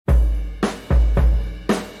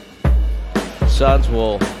Suns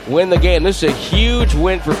will win the game. This is a huge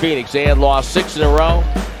win for Phoenix. They had lost 6 in a row.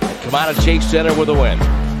 Come out of Chase Center with a win.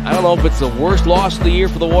 I don't know if it's the worst loss of the year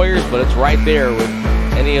for the Warriors, but it's right there with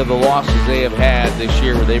any of the losses they have had this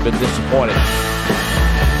year where they've been disappointed.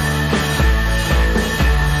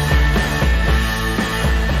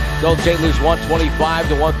 Golden State lose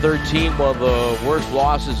 125-113, one of the worst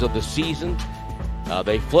losses of the season.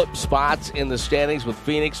 They flip spots in the standings with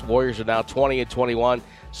Phoenix. Warriors are now 20-21.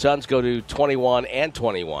 Suns go to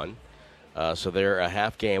 21-21. So they're a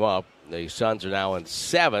half game up. The Suns are now in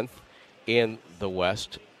 7th in the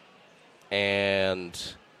West. And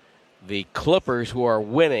the Clippers, who are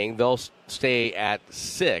winning, they'll stay at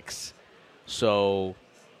 6. So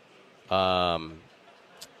the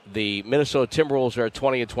Minnesota Timberwolves are at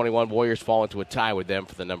 20-21. Warriors fall into a tie with them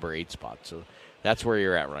for the number 8 spot. So that's where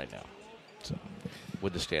you're at right now. So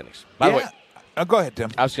with the standings. By the way, go ahead, Tim.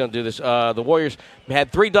 I was going to do this. The Warriors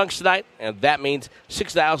had 3 dunks tonight, and that means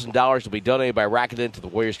 $6,000 will be donated by Rakuten to the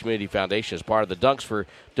Warriors Community Foundation as part of the Dunks for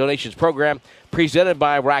Donations program presented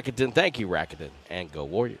by Rakuten. Thank you, Rakuten, and go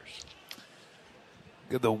Warriors.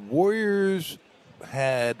 The Warriors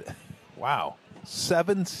had,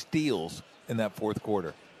 7 steals in that fourth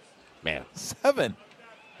quarter. Man. 7.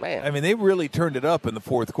 Man. I mean, they really turned it up in the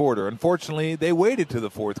fourth quarter. Unfortunately, they waited to the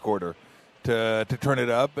fourth quarter to turn it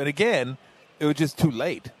up. And again, it was just too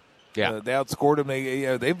late. Yeah. They outscored them.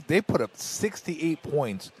 They put up 68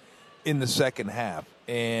 points in the second half.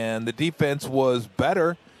 And the defense was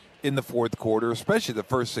better in the fourth quarter, especially the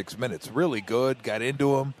first 6 minutes. Really good. Got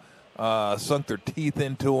into them. Sunk their teeth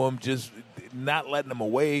into them. Just not letting them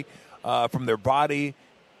away from their body.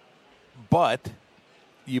 But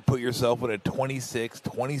you put yourself in a 26,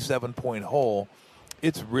 27-point hole,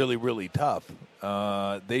 it's really, really tough.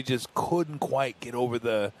 They just couldn't quite get over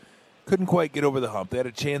the hump. They had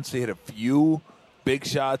a chance to hit a few big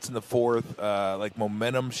shots in the fourth, like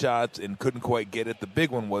momentum shots, and couldn't quite get it. The big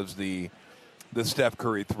one was the Steph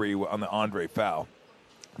Curry 3 on the Andre foul.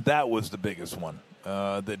 That was the biggest one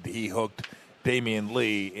that he hooked Damian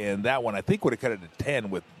Lee, and that one I think would have cut it to 10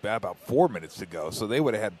 with about 4 minutes to go. So they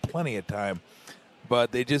would have had plenty of time,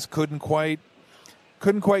 but they just couldn't quite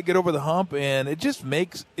get over the hump, and it just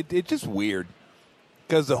makes it just weird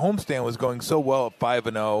because the homestand was going so well at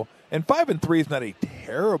 5-0, and 5-3 is not a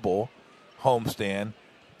terrible homestand,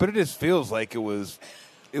 but it just feels like it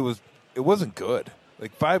wasn't good.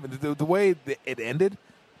 Like the way it ended,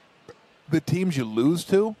 the teams you lose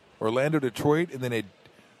to, Orlando, Detroit, and then it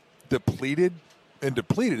depleted,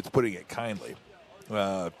 it's putting it kindly.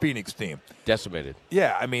 Phoenix team. Decimated.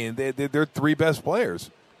 Yeah, I mean, they're 3 best players.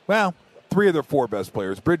 Well, 3 of their 4 best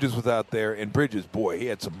players. Bridges was out there, and Bridges, boy, he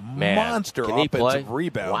had some monster offensive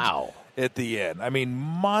rebounds at the end. I mean,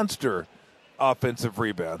 monster offensive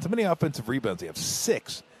rebounds. How many offensive rebounds do you have?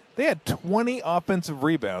 6. They had 20 offensive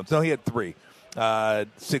rebounds. No, he had 3.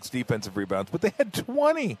 6 defensive rebounds, but they had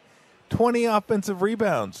 20 offensive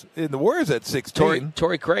rebounds. And the Warriors had 16.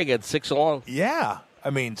 Torrey Craig had 6 along. Yeah. I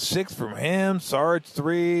mean, 6 from him, Sarge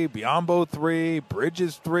 3, Biyombo 3,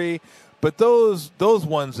 Bridges 3. But those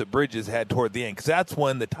ones that Bridges had toward the end, because that's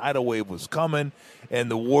when the tidal wave was coming and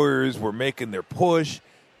the Warriors were making their push,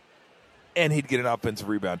 and he'd get an offensive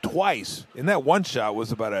rebound twice. And that one shot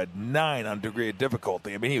was about a 9 on degree of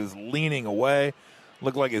difficulty. I mean, he was leaning away,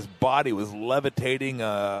 looked like his body was levitating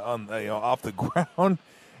off the ground,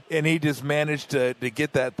 and he just managed to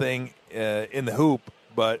get that thing in the hoop.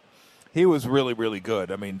 But he was really, really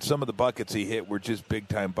good. I mean, some of the buckets he hit were just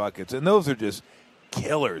big-time buckets, and those are just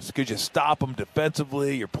killers because you stop them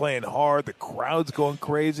defensively, you're playing hard, the crowd's going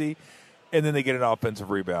crazy, and then they get an offensive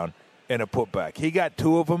rebound and a putback. He got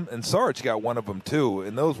 2 of them, and Sarge got 1 of them too,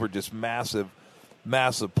 and those were just massive,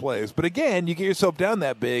 massive plays. But again, you get yourself down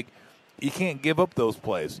that big, you can't give up those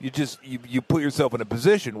plays. You put yourself in a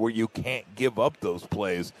position where you can't give up those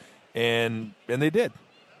plays, and they did.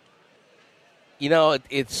 You know,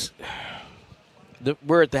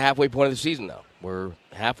 we're at the halfway point of the season now. We're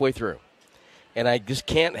halfway through. And I just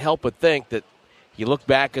can't help but think that you look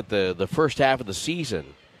back at the first half of the season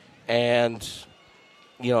and,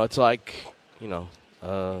 you know, it's like, you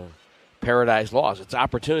know, paradise lost. It's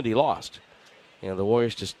opportunity lost. You know, the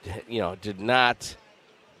Warriors just, you know, did not,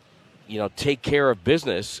 you know, take care of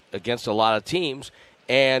business against a lot of teams.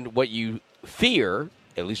 And what you fear,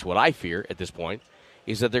 at least what I fear at this point,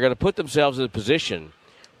 is that they're going to put themselves in a position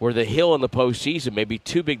where the hill in the postseason may be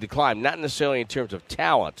too big to climb, not necessarily in terms of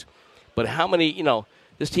talent, but how many, you know,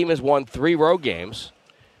 this team has won 3 road games.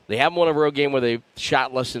 They haven't won a road game where they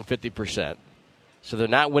shot less than 50%. So they're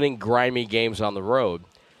not winning grimy games on the road.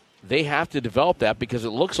 they have to develop that because it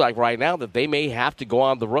looks like right now that they may have to go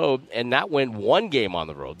on the road and not win one game on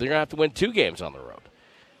the road. They're going to have to win 2 games on the road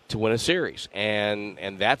to win a series, and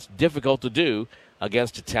that's difficult to do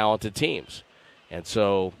against talented teams. And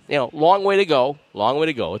so, long way to go. Long way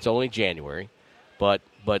to go. It's only January, but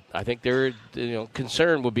I think their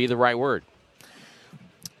concern would be the right word.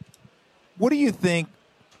 What do you think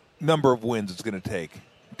number of wins it's going to take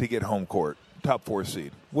to get home court, top 4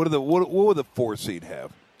 seed? What would the 4 seed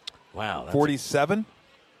have? Wow, 47.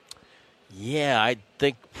 Yeah, I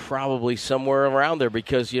think probably somewhere around there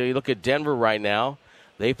because you look at Denver right now.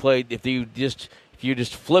 They played. If you just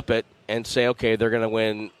flip it and say, okay, they're going to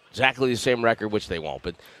win exactly the same record, which they won't,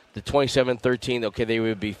 but the 27-13, okay, they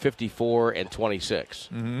would be 54-26.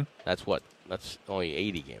 Mm-hmm. That's only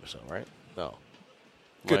 80 games, though, right? No.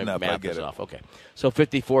 Good enough. I get it. Off. Okay, so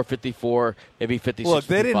 54, maybe 56. Look,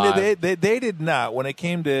 they 55. they did not when it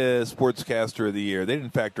came to Sportscaster of the Year. They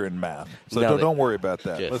didn't factor in math, so don't worry about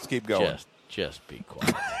that. Let's keep going. Just be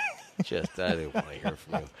quiet. I didn't want to hear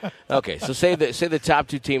from you. Okay, so say the top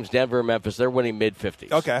 2 teams, Denver and Memphis, they're winning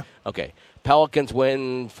mid-50s. Okay. Pelicans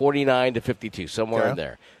win 49-52, somewhere in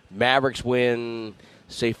there. Mavericks win,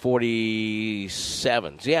 say,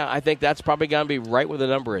 47. Yeah, I think that's probably going to be right where the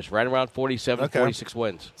number is, right around 47, 46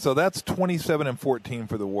 wins. So that's 27-14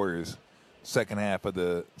 for the Warriors, second half of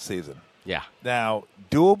the season. Yeah. Now,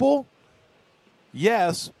 doable?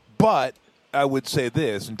 Yes, but I would say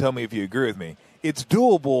this, and tell me if you agree with me. It's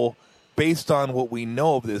doable based on what we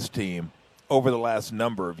know of this team over the last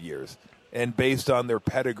number of years and based on their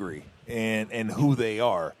pedigree and who they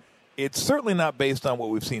are. It's certainly not based on what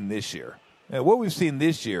we've seen this year. And what we've seen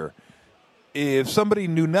this year, if somebody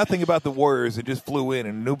knew nothing about the Warriors and just flew in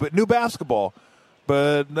and knew basketball,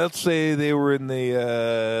 but let's say they were in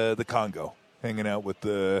the Congo hanging out with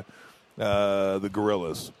the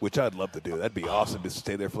gorillas, which I'd love to do. That'd be awesome to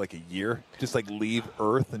stay there for like a year. Just like leave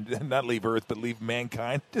Earth, and not leave Earth, but leave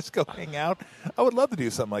mankind. Just go hang out. I would love to do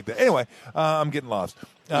something like that. Anyway, I'm getting lost.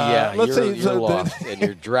 You're lost, and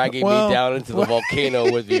you're dragging me down into the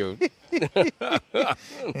volcano with you.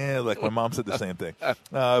 Yeah, look, my mom said the same thing.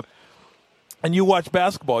 And you watch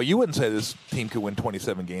basketball, you wouldn't say this team could win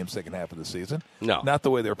 27 games second half of the season. No. Not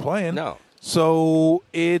the way they're playing. No. So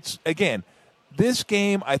it's, again, this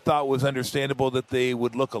game I thought was understandable that they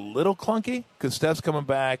would look a little clunky because Steph's coming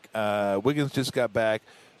back. Wiggins just got back.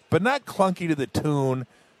 But not clunky to the tune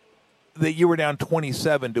that you were down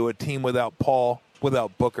 27 to a team without Paul,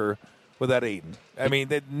 without Booker, without Ayton. I mean,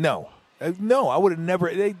 no. No, I would have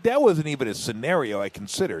never. That wasn't even a scenario I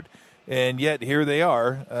considered. And yet here they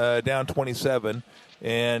are, down 27,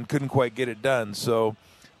 and couldn't quite get it done. So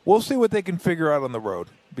we'll see what they can figure out on the road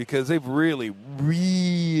because they've really,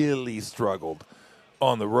 really struggled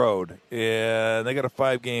on the road. And they got a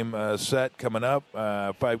 5-game set coming up,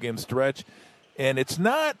 5-game stretch. And it's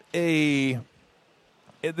not a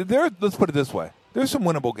 – let's put it this way. There's some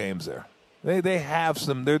winnable games there. They have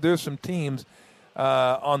some – there's some teams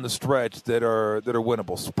on the stretch that are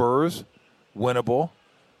winnable. Spurs, winnable.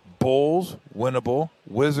 Bulls, winnable.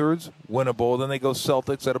 Wizards, winnable. Then they go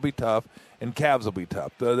Celtics. That'll be tough. And Cavs will be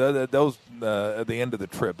tough. Those at the end of the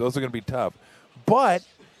trip. Those are going to be tough. But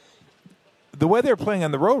the way they're playing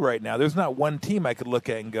on the road right now, there's not one team I could look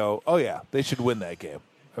at and go, oh, yeah, they should win that game.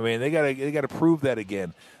 I mean, they got to prove that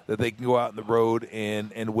again, that they can go out on the road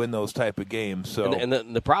and win those type of games. So, and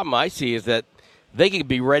the problem I see is that they could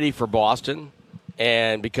be ready for Boston.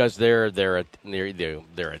 And because their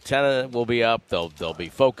antenna will be up, they'll be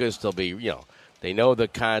focused. They'll be they know the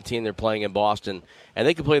kind of team they're playing in Boston, and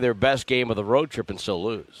they can play their best game of the road trip and still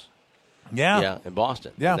lose. Yeah, in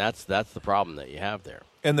Boston. Yeah, and that's the problem that you have there.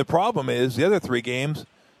 And the problem is the other 3 games,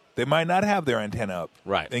 they might not have their antenna up,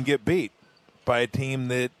 right, and get beat by a team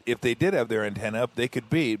that if they did have their antenna up, they could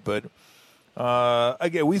beat. But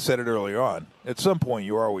again, we said it earlier on. At some point,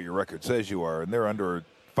 you are what your record says you are, and they're under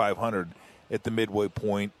 500. At the midway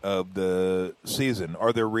point of the season.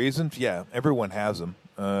 Are there reasons? Yeah, everyone has them,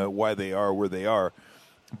 why they are where they are.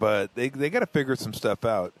 But they got to figure some stuff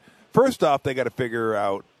out. First off, they got to figure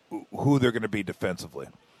out who they're going to be defensively.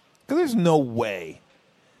 Because there's no way.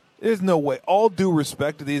 All due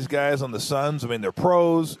respect to these guys on the Suns. I mean, they're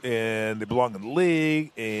pros, and they belong in the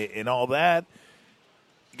league, and all that.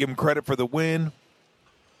 Give them credit for the win.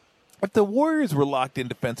 If the Warriors were locked in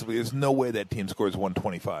defensively, there's no way that team scores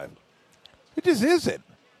 125. It just isn't.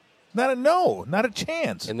 Not a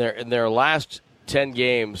chance. In their last 10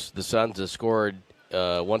 games, the Suns have scored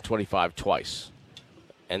 125 twice,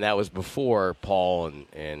 and that was before Paul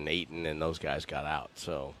and Ayton and those guys got out.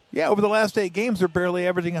 So yeah, over the last 8 games, they're barely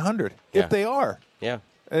averaging 100, if they are. Yeah.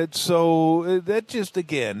 And so that just,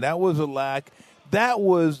 again, that was a lack. that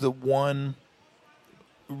was the one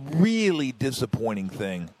really disappointing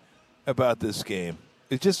thing about this game.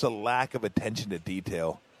 It's just a lack of attention to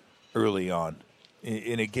detail early on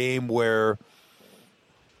in a game where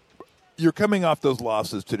you're coming off those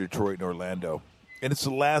losses to Detroit and Orlando, and it's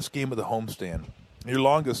the last game of the homestand, your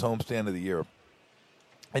longest homestand of the year,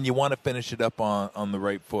 and you want to finish it up on the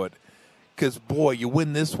right foot because, boy, you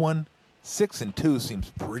win this one, 6-2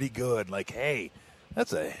 seems pretty good. Like, hey,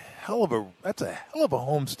 that's a hell of a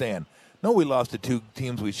homestand. No, we lost to two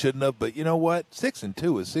teams we shouldn't have, but you know what?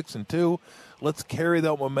 6-2 is 6-2. Let's carry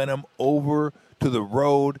that momentum over to the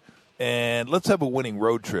road, and let's have a winning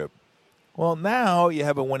road trip. Well, now you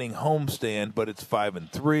have a winning homestand, but it's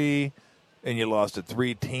 5-3, and you lost to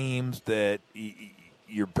three teams that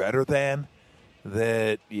you're better than,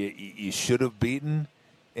 that you should have beaten,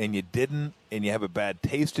 and you didn't, and you have a bad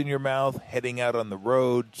taste in your mouth heading out on the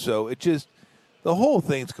road. So it just the whole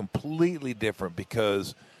thing's completely different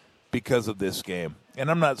because of this game. And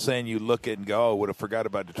I'm not saying you look at it and go, oh, would have forgot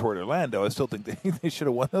about Detroit or Orlando. I still think they should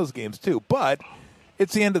have won those games too. But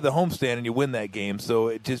it's the end of the homestand, and you win that game. So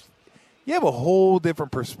it just you have a whole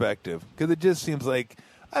different perspective because it just seems like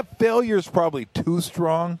failure is probably too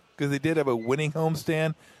strong because they did have a winning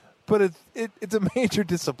homestand. But it's a major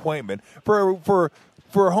disappointment. For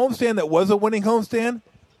a homestand that was a winning homestand,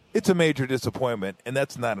 it's a major disappointment, and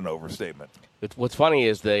that's not an overstatement. What's funny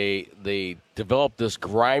is they developed this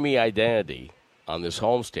grimy identity on this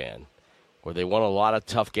homestand where they won a lot of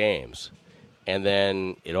tough games, and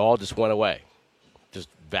then it all just went away. Just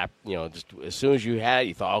as soon as you had it,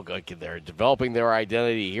 you thought, oh, okay, they're developing their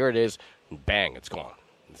identity. Here it is, and bang, it's gone.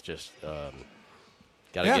 It's just got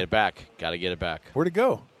to get it back. Got to get it back. Where'd it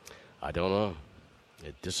go? I don't know.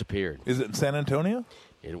 It disappeared. Is it in San Antonio?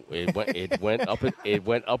 It went up. It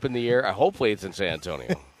went up in the air. Hopefully, it's in San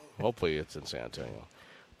Antonio.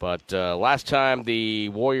 But last time the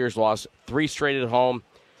Warriors lost 3 straight at home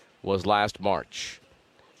was last March,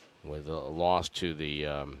 with a loss to the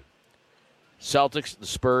Celtics, the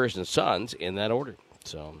Spurs, and Suns in that order.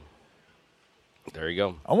 So there you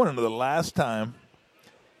go. I want to know the last time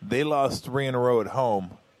they lost 3 in a row at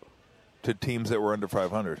home to teams that were under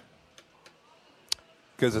 500.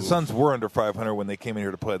 Because the Suns were under 500 when they came in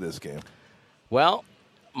here to play this game. Well,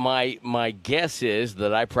 my guess is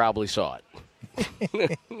that I probably saw it.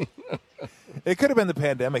 It could have been the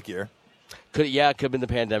pandemic year. It could have been the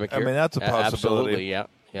pandemic year. I mean, that's a possibility. Absolutely,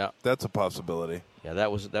 yeah. That's a possibility. Yeah,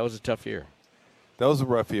 that was a tough year. That was a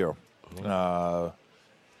rough year.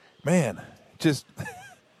 Man, just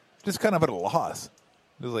kind of at a loss.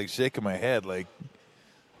 Just like shaking my head,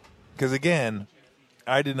 because again,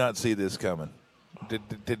 I did not see this coming.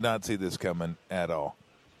 Did not see this coming at all.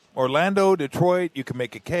 Orlando, Detroit, you can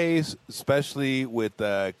make a case, especially with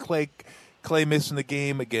Clay missing the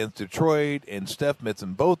game against Detroit and Steph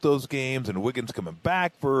missing both those games and Wiggins coming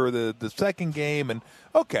back for the second game. And,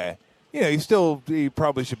 okay, you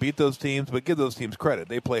probably should beat those teams, but give those teams credit.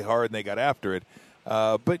 They play hard and they got after it.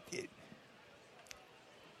 But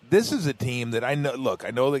this is a team that I know. Look,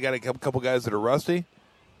 I know they got a couple guys that are rusty,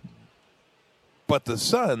 but the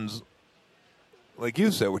Suns, like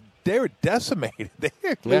you said, they were decimated. They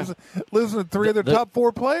were losing to 3 of their top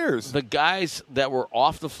 4 players. The guys that were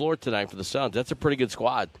off the floor tonight for the Suns, that's a pretty good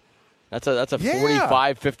squad. That's a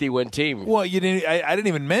 45-50 win team. Well, you didn't. I didn't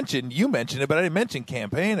even mention. You mentioned it, but I didn't mention Cam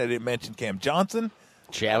Payne. I didn't mention Cam Johnson.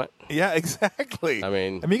 Shamit. Yeah, exactly. I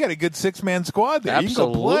mean, you got a good 6-man squad there.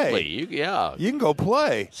 Absolutely. You can go play. You can go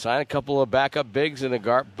play. Sign a couple of backup bigs and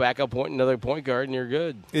another point guard, and you're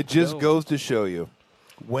good. It just goes to show you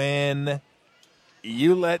when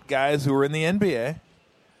you let guys who are in the NBA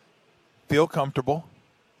feel comfortable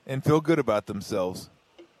and feel good about themselves,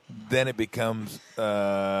 then it becomes,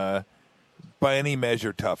 by any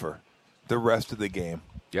measure, tougher the rest of the game.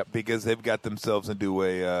 Yep. Because they've got themselves into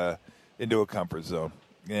a comfort zone.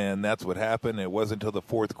 And that's what happened. It wasn't until the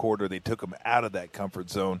fourth quarter they took them out of that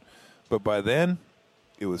comfort zone. But by then,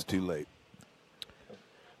 it was too late.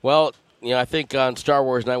 Well, I think on Star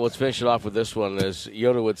Wars Night, let's finish it off with this one. As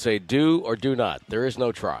Yoda would say, do or do not. There is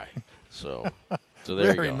no try. So there you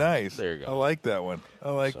go. Very nice. There you go. I like that one.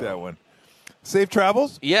 That one. Safe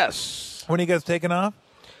travels? Yes. When are you guys taking off?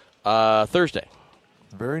 Thursday.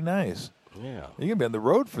 Very nice. Yeah. You're going to be on the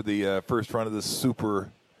road for the first round of the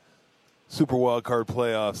Super Wild Card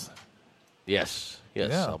playoffs. Yes.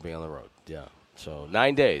 Yeah. I'll be on the road. Yeah. So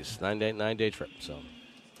 9 days, 9-day trip. So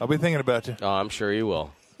I'll be thinking about you. Oh, I'm sure you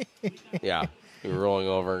will. Yeah. You're rolling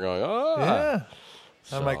over and going, oh. Yeah.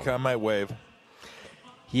 So, I might wave.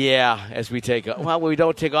 Yeah, as we we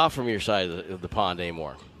don't take off from your side of the pond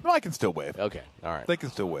anymore. No, I can still wave. Okay, all right. They can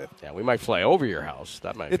still wave. Yeah, we might fly over your house.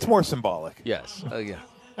 That might. It's be. more symbolic. Yes. Yeah.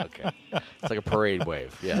 Okay. It's like a parade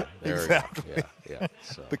wave. Yeah. There Exactly. we go. Yeah.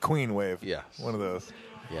 So. The Queen wave. Yes. One of those.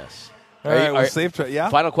 Yes. All right, well, safe trip. Yeah?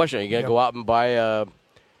 Final question. Are you going to go out and buy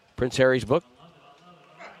Prince Harry's book?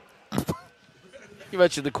 You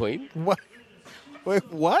mentioned the Queen. What?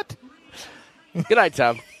 Wait, what? Good night,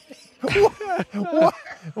 Tom.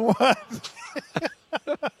 What?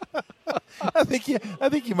 I think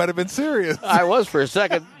you might have been serious. I was for a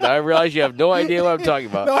second. I realized you have no idea what I'm talking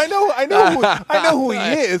about. No, I know who he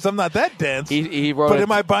is. I'm not that dense. He wrote. But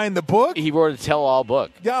am I buying the book? He wrote a tell-all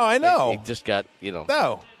book. Yeah, I know. He just got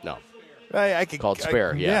No. I could Called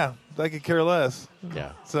Spare. Yeah. I could care less.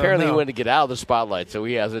 Yeah. So, Apparently, no. he wanted to get out of the spotlight, so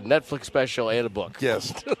he has a Netflix special and a book.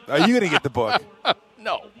 Yes. Are you going to get the book?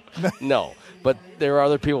 No. But there are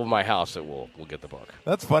other people in my house that will get the book.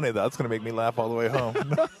 That's funny though. That's going to make me laugh all the way home.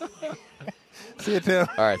 See you, Tim.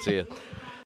 All right. See you.